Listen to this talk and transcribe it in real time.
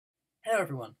Hello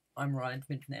everyone, I'm Ryan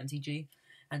from Infinite MTG,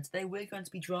 and today we're going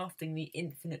to be drafting the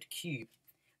Infinite Cube.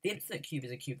 The Infinite Cube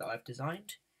is a cube that I've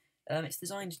designed. It's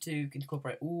designed to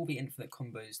incorporate all the infinite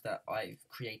combos that I've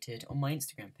created on my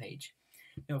Instagram page.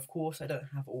 Now, of course, I don't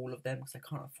have all of them because I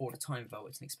can't afford a Time Vault,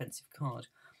 it's an expensive card.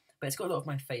 But it's got a lot of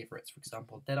my favourites, for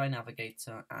example, Deadeye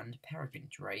Navigator and Peregrine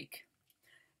Drake,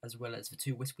 as well as the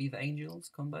two Wisp-Weaver Angels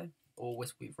combo, or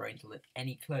Wisp-Weaver Angel in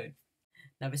any clone.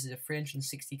 Now this is a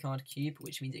 360 card cube,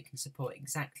 which means it can support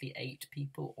exactly 8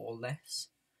 people or less.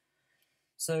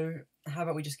 So how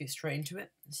about we just get straight into it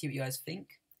and see what you guys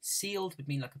think. Sealed would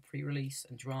mean like a pre-release,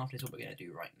 and draft is what we're going to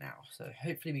do right now. So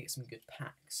hopefully we get some good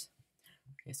packs.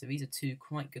 Okay, so these are two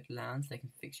quite good lands. They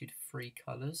can fix you to 3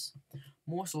 colours.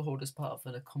 Morsel Hoard is part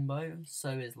of the combo, so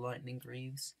is Lightning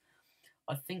Greaves.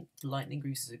 I think Lightning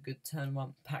Greaves is a good turn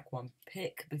 1, pack 1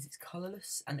 pick because it's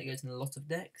colourless and it goes in a lot of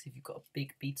decks. If you've got a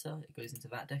big beta, it goes into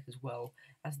that deck as well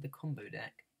as the combo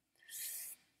deck.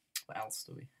 What else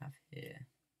do we have here?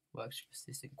 Workshop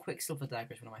Assistant. Quicksilver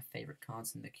Dagger is one of my favourite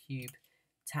cards in the cube.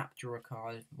 Tap, draw a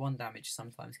card. 1 damage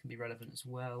sometimes can be relevant as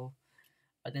well.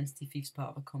 Identity Thief's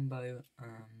part of a combo.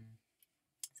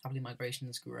 Savely Migration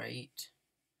is great.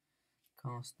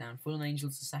 Cast down. Fallen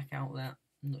Angels to sack outlet.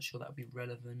 I'm not sure that would be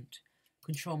relevant.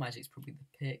 Control Magic is probably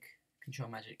the pick. Control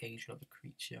Magic, gain control of a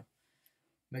creature.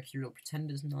 Mercurial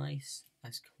Pretender's nice.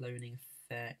 Nice cloning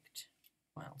effect.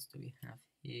 What else do we have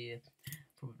here?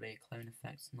 Probably a clone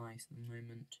effect's nice at the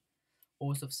moment.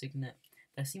 Ores of Signet.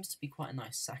 There seems to be quite a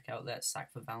nice sack outlet.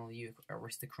 Sack for value.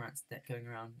 Aristocrats deck going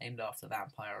around, named after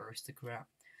Vampire Aristocrat.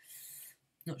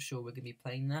 Not sure we're going to be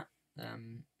playing that.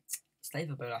 Slave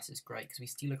of Bolas is great because we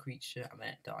steal a creature and then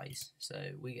it dies.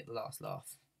 So we get the last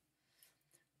laugh.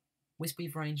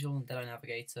 Wisp-Weaver Angel and Deadeye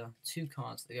Navigator, 2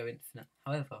 cards that go infinite.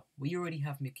 However, we already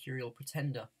have Mercurial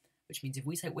Pretender, which means if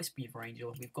we take Wisp-Weaver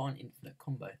Angel, we've got an infinite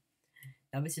combo.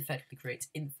 Now this effectively creates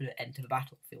infinite enter the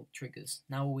battlefield triggers.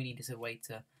 Now all we need is a way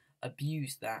to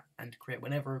abuse that and create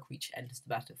whenever a creature enters the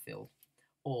battlefield,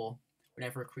 or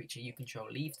whenever a creature you control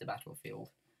leaves the battlefield,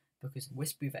 because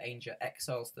Wisp-Weaver Angel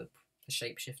exiles the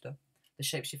Shapeshifter. The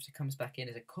Shapeshifter comes back in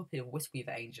as a copy of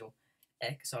Wisp-Weaver Angel,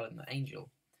 exiling the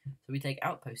Angel. So we take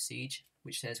Outpost Siege,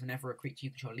 which says whenever a creature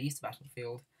you control leaves the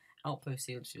battlefield, Outpost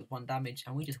Siege deals 1 damage,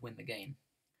 and we just win the game.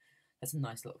 That's a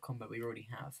nice little combo we already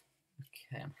have.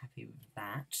 Okay, I'm happy with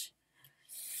that.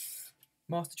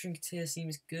 Master Trinketeer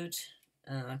seems good.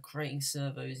 Creating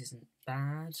servos isn't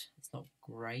bad. It's not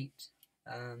great.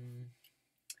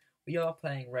 We are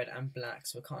playing red and black,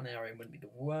 so a Carnarium wouldn't be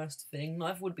the worst thing.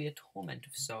 Neither would be a Torment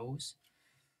of Souls.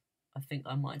 I think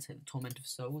I might take the Torment of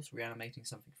Souls, reanimating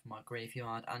something from our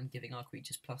graveyard and giving our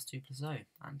creatures +2/+0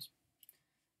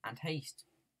 and haste,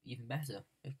 even better.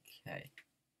 Okay.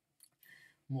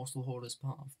 Morsel Hoard is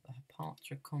part of the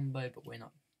Hapatra combo, but we're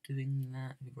not doing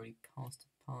that. We've already passed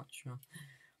Hapatra.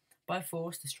 By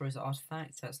Force destroys the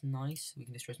artifacts. That's nice. We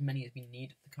can destroy as many as we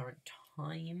need at the current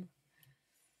time.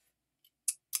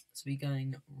 So we're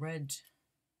going red,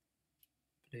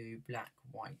 blue, black,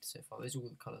 white so far. Those are all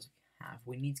the colours we have.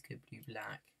 We need to go blue,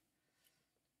 black,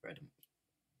 red,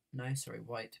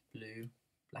 white, blue,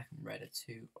 black and red are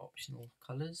 2 optional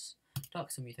colours.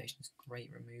 Dark Sun Mutation is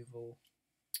great removal.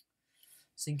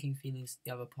 Sinking Feelings,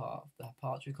 the other part of the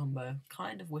Hapatra combo.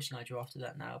 Kind of wishing I drafted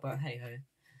that now, but hey ho.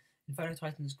 Inferno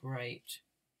Titan's great.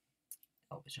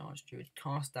 Elvish Archdruid,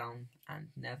 Cast Down and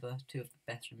Never, 2 of the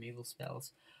best removal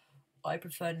spells. I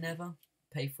prefer Never.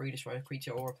 Pay 3 to destroy a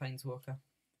creature or a Planeswalker.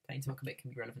 Planeswalker bit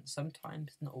can be relevant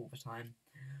sometimes, not all the time.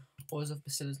 Oils of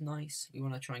Basilla's nice. We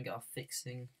want to try and get our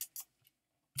fixing.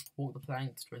 Walk the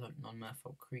Plank, destroy a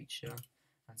non-merfolk creature.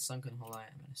 And Sunken Hollow,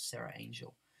 and then a Serra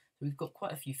Angel. So we've got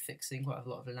quite a few fixing, quite a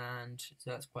lot of land,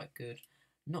 so that's quite good.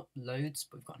 Not loads,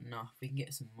 but we've got enough. We can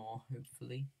get some more,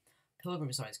 hopefully.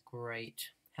 Pilgrim's Eye is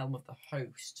great. Helm of the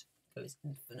Host goes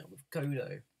infinite with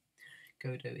Godo.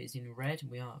 Godo is in red,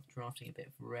 and we are drafting a bit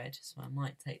of red, so I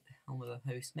might take the Helm of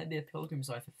the Host. Maybe a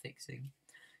Pilgrim's Eye for fixing.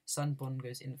 Sunbond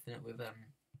goes infinite with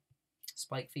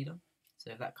Spike Feeder, so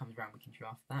if that comes around we can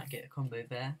draft that, get a combo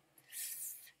there.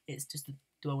 It's just,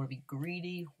 do I want to be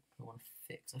greedy? I want to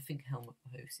fix. I think Helm of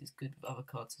the Host is good with other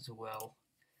cards as well.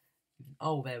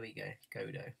 Oh, there we go.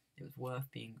 Godo. It was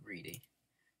worth being greedy.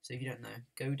 So if you don't know,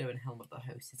 Godo and Helm of the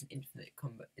Host is an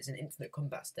infinite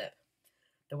combat step.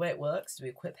 The way it works is we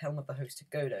equip Helm of the Host to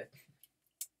Godo.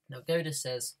 Now Godo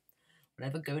says,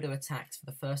 whenever Godo attacks for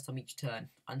the first time each turn,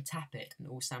 untap it and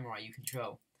all samurai you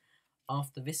control.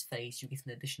 After this phase, you get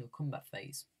an additional combat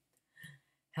phase.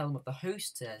 Helm of the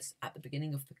Host says, at the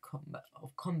beginning of the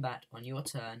combat on your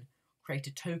turn, create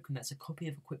a token that's a copy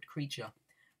of equipped creature,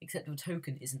 except the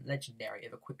token isn't legendary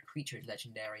if equipped creature is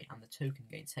legendary and the token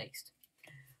gains haste.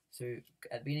 So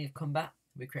at the beginning of combat,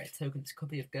 we create a token that's a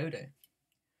copy of Godo.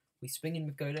 We swing in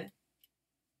with Godo,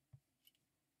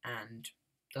 and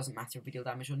doesn't matter if we deal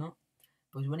damage or not,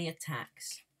 because when he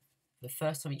attacks, for the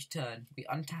first time each turn, we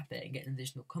untap it and get an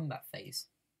additional combat phase.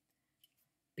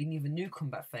 Beginning of a new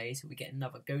combat phase, we get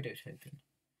another Godo token.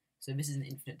 So this is an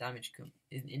infinite damage,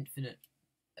 is an infinite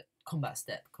combat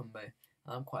step combo.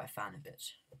 I'm quite a fan of it.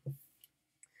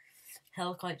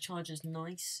 Hellkite Charger's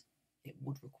nice. It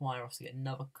would require us to get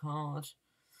another card.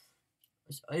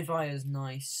 Ovire's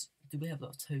nice. Do we have a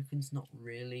lot of tokens? Not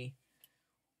really.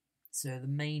 So the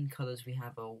main colours we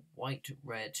have are white,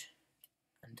 red,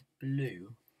 and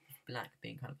blue. Black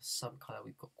being kind of a sub-colour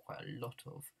we've got quite a lot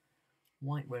of.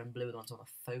 White, red, and blue are the ones I want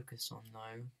to focus on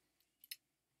though.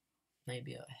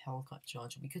 Maybe a Hellkite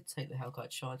Charger. We could take the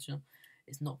Hellkite Charger.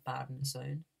 It's not bad on its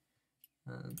own.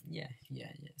 Yeah.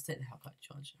 Let's take the Hellkite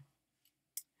Charger.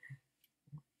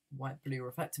 White Blue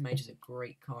Reflector Mage is a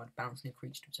great card, bouncing a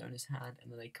creature to its owner's hand,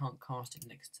 and then they can't cast it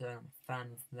next turn. I'm a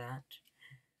fan of that.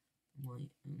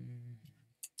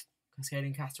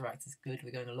 Cascading Cataract is good.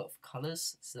 We're going a lot of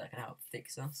colours, so that can help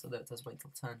fix us, although it does wait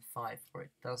till turn 5 before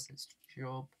it does its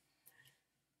job.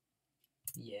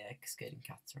 Yeah, Cascading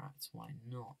Cataract, why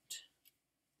not?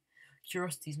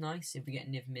 Curiosity's nice if we get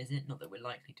Niv Mizzet, not that we're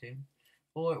likely to.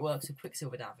 Or it works with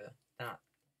Quicksilver Dagger,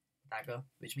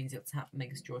 which means it'll tap and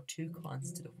make us draw 2 cards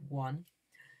instead of 1.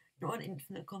 Not an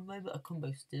infinite combo, but a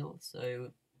combo still,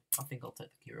 so I think I'll take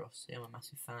the Curiosity. I'm a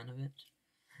massive fan of it.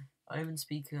 Omen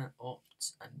Speaker,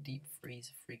 Opt, and Deep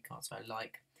Freeze are 3 cards I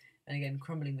like. And again,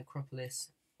 Crumbling Necropolis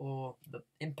or the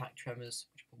Impact Tremors,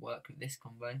 which will work with this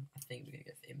combo. I think we're going to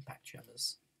go for Impact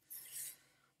Tremors.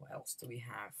 What else do we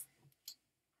have?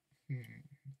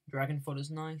 Dragon Fodder's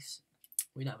nice.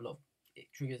 We don't have a lot of... It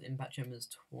triggers Impact Tremors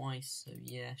twice, so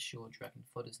yeah, sure, Dragon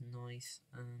Fodder's nice.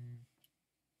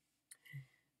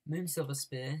 Moonsilver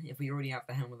Spear, if we already have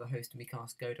the Helm of the Host and we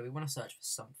cast Godo, we want to search for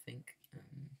something.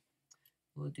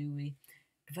 Or do we?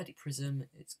 Prophetic Prism,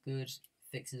 it's good,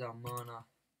 fixes our mana,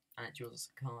 and it draws us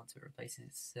a card, so it replaces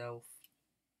itself.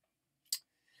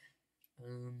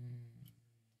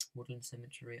 Woodland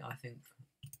Cemetery, I think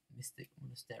Mystic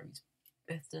Monastery's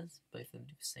better. Both of them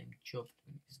do the same job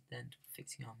to an extent,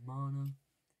 fixing our mana.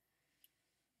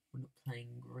 We're not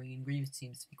playing green. Green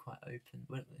seems to be quite open.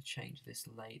 We're not going to change this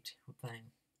late. We're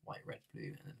playing white, red, blue,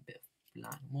 and then a bit of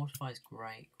black. Mortify is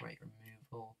great, great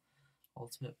removal.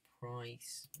 Ultimate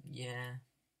Price, yeah.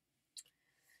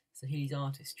 Saheeli's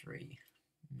Artistry.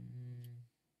 I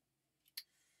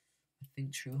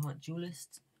think True Heart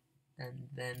Duelist, and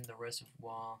then the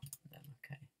Reservoir. Then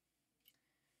okay.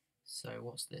 So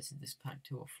what's this? Is this pack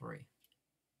 2 or 3?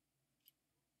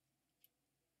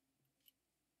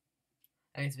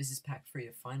 Okay, so this is pack 3,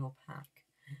 the final pack.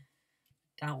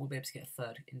 Doubt we'll be able to get a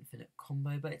third infinite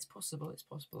combo, but it's possible, it's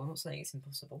possible. I'm not saying it's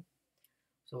impossible.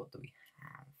 So what do we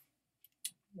have?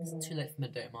 It's too late for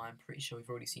Madoma. I'm pretty sure we've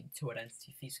already seen 2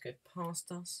 Identity Thieves go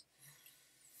past us.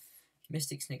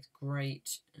 Mystic Snake's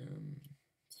great.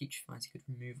 Teach finds a good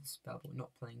removal spell, but we're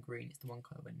not playing green. It's the one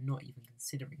card we're not even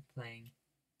considering playing.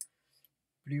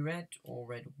 Blue-red or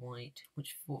red-white?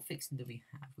 What fixing do we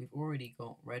have? We've already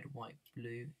got red, white,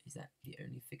 blue. Is that the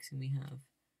only fixing we have?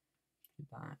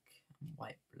 Blue-black and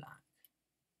white-black.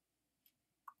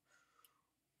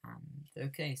 And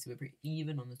okay, so we're pretty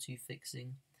even on the 2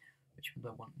 fixing. Which one do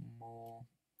I want more?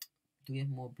 Do we have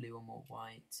more blue or more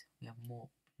white? We have more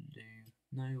blue.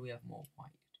 No, we have more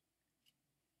white.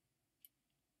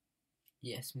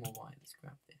 Yes, more white. Let's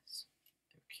grab this.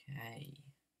 Okay.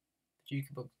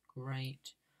 Paducah Bug's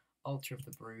great. Altar of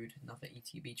the Brood, another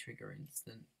ETB trigger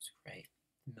instant. Great.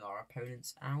 Mill our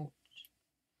opponents out.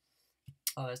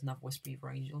 Oh, there's another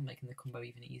Wisp-Weaver Angel, making the combo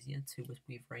even easier. 2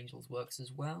 Wisp-Weaver Angels works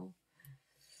as well.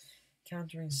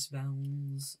 Countering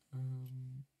spells.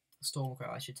 Stormcry,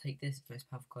 I should take this. It's the most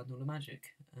powerful card in all of Magic.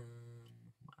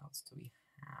 What else do we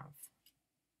have?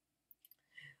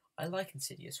 I like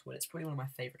Insidious Wood. It's probably one of my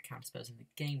favourite counter spells in the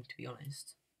game, to be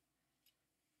honest.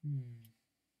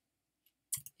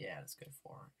 Yeah, let's go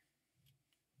for it.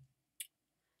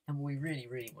 And what we really,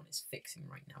 really want is fixing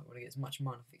right now. We want to get as much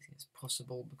mana fixing as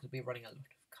possible because we're running a lot of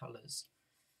colours.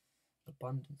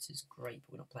 Abundance is great,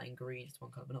 but we're not playing green. It's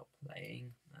one colour we're not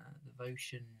playing.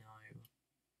 Devotion, no.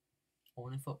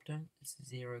 Ornithopter, it's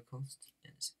 0 cost,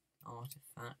 and it's an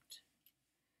artifact.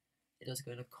 It does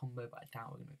go in a combo, but I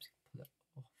doubt we're going to be able to pull it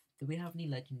off. Do we have any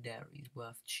legendaries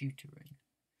worth tutoring?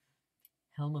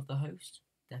 Helm of the Host,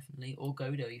 definitely. Or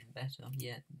Godo, even better.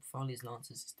 Yeah, Farley's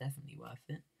Lancers is definitely worth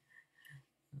it.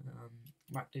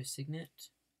 Rakdos Signet.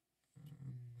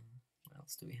 What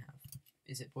else do we have?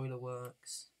 Is it Boiler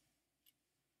Works?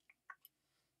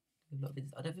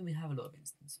 I don't think we have a lot of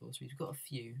instant sorceries. We've got a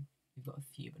few. We've got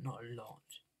a few, but not a lot.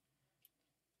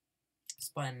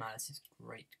 Spy and Malice is a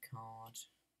great card.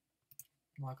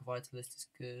 Mark of Vitalist is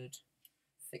good.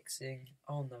 Fixing.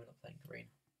 Oh no, we're not playing green.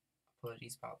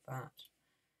 Apologies about that.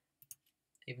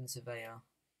 Even Surveyor.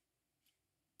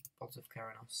 Bolt of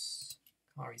Keranos.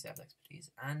 Kari's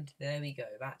Expertise. And there we go.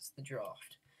 That's the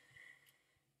draft.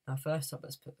 Now first up,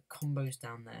 let's put the combos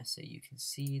down there so you can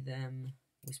see them.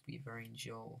 Whispeweaver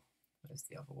Angel. Where's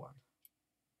the other one?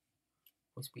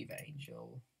 Whispeweaver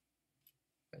Angel.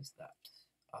 Where's that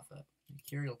other?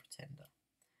 Mercurial Pretender.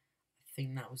 I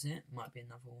think that was it. Might be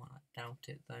another one. I doubt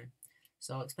it though.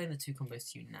 So I'll explain the two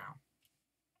combos to you now.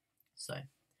 So,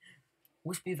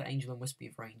 Whispeweaver Angel and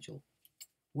Whispeweaver Angel.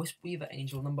 Whispeweaver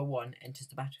Angel number 1 enters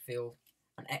the battlefield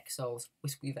and exiles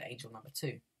Whispeweaver Angel number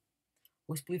 2.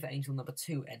 Whispeweaver Angel number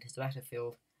 2 enters the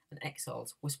battlefield and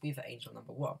exiles Whispeweaver Angel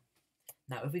number 1.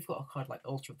 Now, if we've got a card like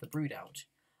Altar of the Brood out,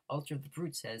 Altar of the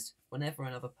Brood says, whenever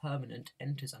another permanent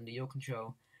enters under your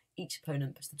control, each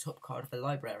opponent puts the top card of their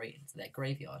library into their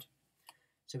graveyard.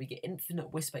 So we get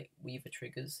infinite Whispeweaver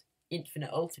triggers, infinite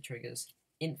Altar triggers,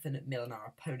 infinite mill on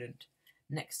our opponent.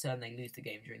 Next turn they lose the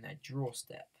game during their draw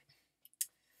step.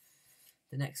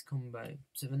 The next combo,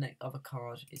 so the next other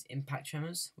card is Impact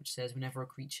Tremors, which says whenever a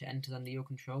creature enters under your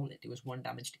control, it deals 1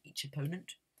 damage to each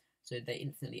opponent. So they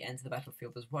infinitely enter the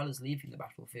battlefield as well as leaving the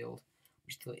battlefield,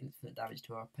 which deals infinite damage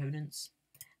to our opponents.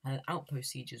 And an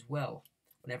Outpost Siege as well.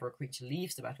 Whenever a creature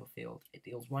leaves the battlefield, it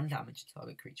deals 1 damage to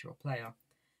target creature or player.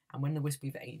 And when the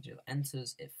Whispeweaver Angel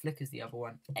enters, it flickers the other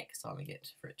one, exiling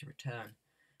it for it to return,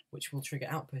 which will trigger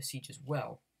Outpost Siege as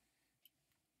well.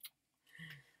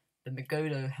 The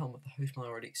Magodo Helm of the Hostman I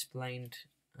already explained.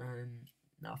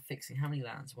 Now fixing how many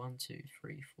lands? 1, 2,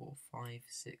 3, 4, 5,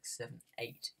 6, 7,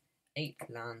 8. 8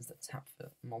 lands that tap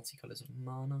for multicolours of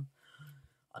mana.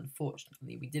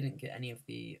 Unfortunately, we didn't get any of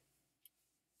the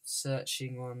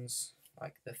searching ones,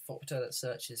 like the Thopter that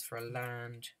searches for a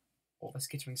land, or the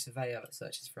Skittering Surveyor that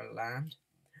searches for a land.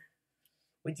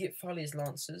 We get Thallia's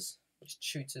Lancers, which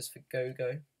shoots us for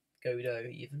Godo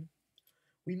even.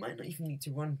 We might not even need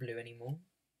to run blue anymore,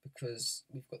 because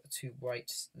we've got the 2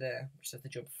 whites there, which does the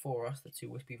job for us, the 2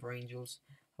 Whispeweaver Angels.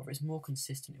 However, it's more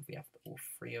consistent if we have all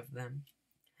 3 of them.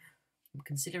 I'm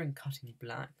considering cutting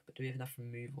black, but do we have enough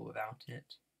removal without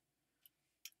it?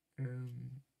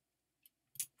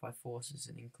 By forces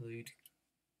and include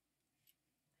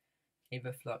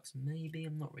Averflux, maybe,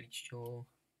 I'm not really sure.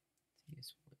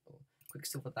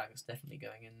 Quicksilver Dagger's definitely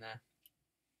going in there.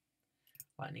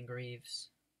 Lightning Greaves.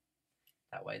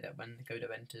 That way that when Godo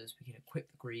enters, we can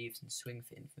equip the Greaves and swing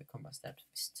for infinite combat steps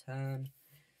this turn.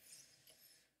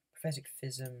 Prophetic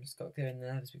Fism's got to go in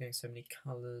there because we're going so many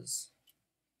colours.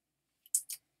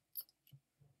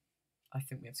 I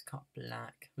think we have to cut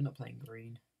black. We're not playing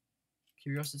green.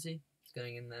 Curiosity is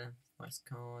going in there. Nice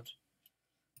card.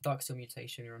 Darksteel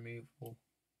Mutation removal.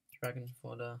 Dragon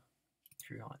Fodder.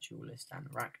 True Heart Duelist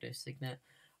and Rakdos Signet.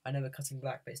 I know we're cutting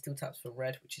black, but it still taps for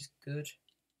red, which is good.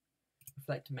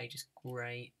 Reflector Mage is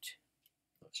great.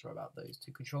 Not sure about those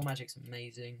 2. Control Magic's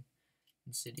amazing.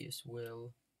 Insidious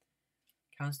Will.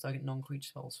 Counter target non-creature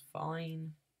spells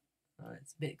fine.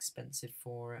 It's a bit expensive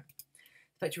for it.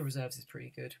 Spectral Reserves is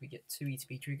pretty good. We get 2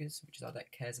 ETB triggers, which is our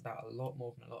deck cares about a lot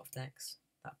more than a lot of decks.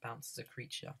 That bounces a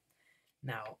creature.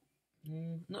 Now,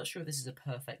 not sure if this is a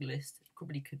perfect list. It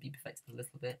probably could be perfected a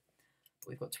little bit. But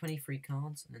we've got 23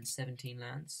 cards and then 17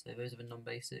 lands. So those are the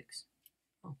non-basics.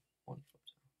 Oh,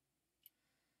 Ornithopter.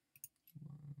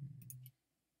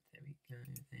 There we go,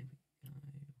 there we go.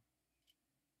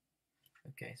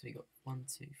 Okay, so we got 1,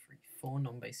 2, 3, 4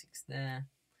 non-basics there.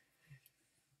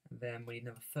 And then we need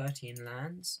another 13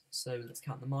 lands, so let's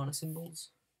count the mana symbols.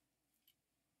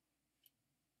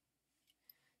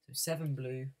 So 7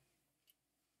 blue,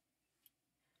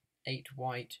 8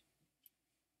 white,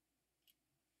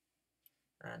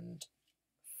 and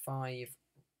 5,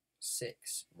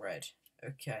 6 red.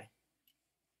 Okay,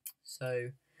 so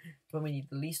the one we need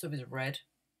the least of is red,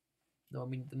 the one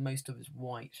we need the most of is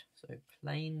white. So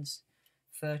plains,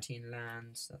 13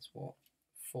 lands, that's what,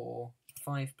 4,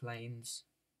 5 plains,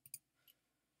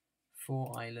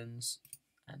 4 islands,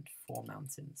 and 4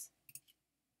 mountains.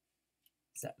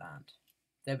 Set land.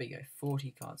 There we go,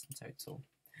 40 cards in total.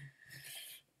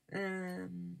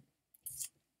 I'm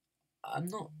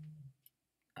not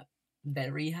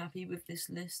very happy with this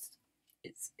list.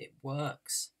 It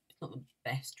works. It's not the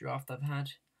best draft I've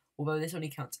had. Although this only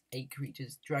counts 8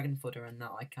 creatures. Dragon Fodder and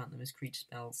that, I count them as creature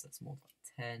spells. That's more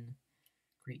like 10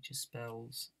 creature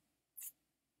spells.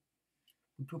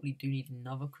 We probably do need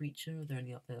another creature. Are there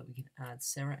any up there that we can add?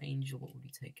 Serra Angel, what would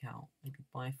we take out? Maybe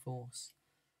Bifrost.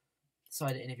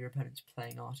 Decide it in if your opponent's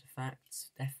playing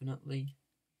artifacts, definitely.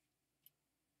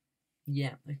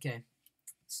 Yeah, okay.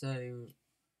 So,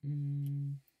 I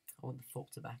want the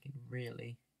Thopter back in,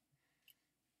 really.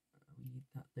 We need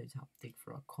those help dig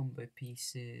for our combo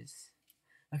pieces.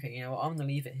 Okay, you know what, I'm going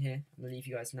to leave it here. I'm going to leave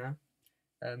you guys now.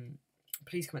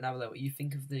 Please comment down below what you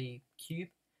think of the cube.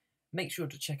 Make sure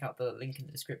to check out the link in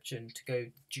the description to go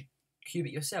cube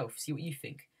it yourself, see what you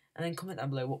think. And then comment down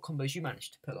below what combos you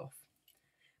managed to pull off.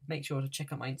 Make sure to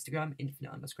check out my Instagram,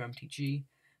 infinite_mtg.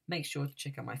 Make sure to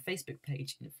check out my Facebook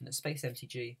page,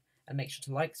 infinite_mtg. And make sure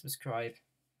to like, subscribe,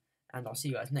 and I'll see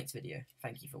you guys next video.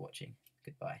 Thank you for watching.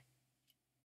 Goodbye.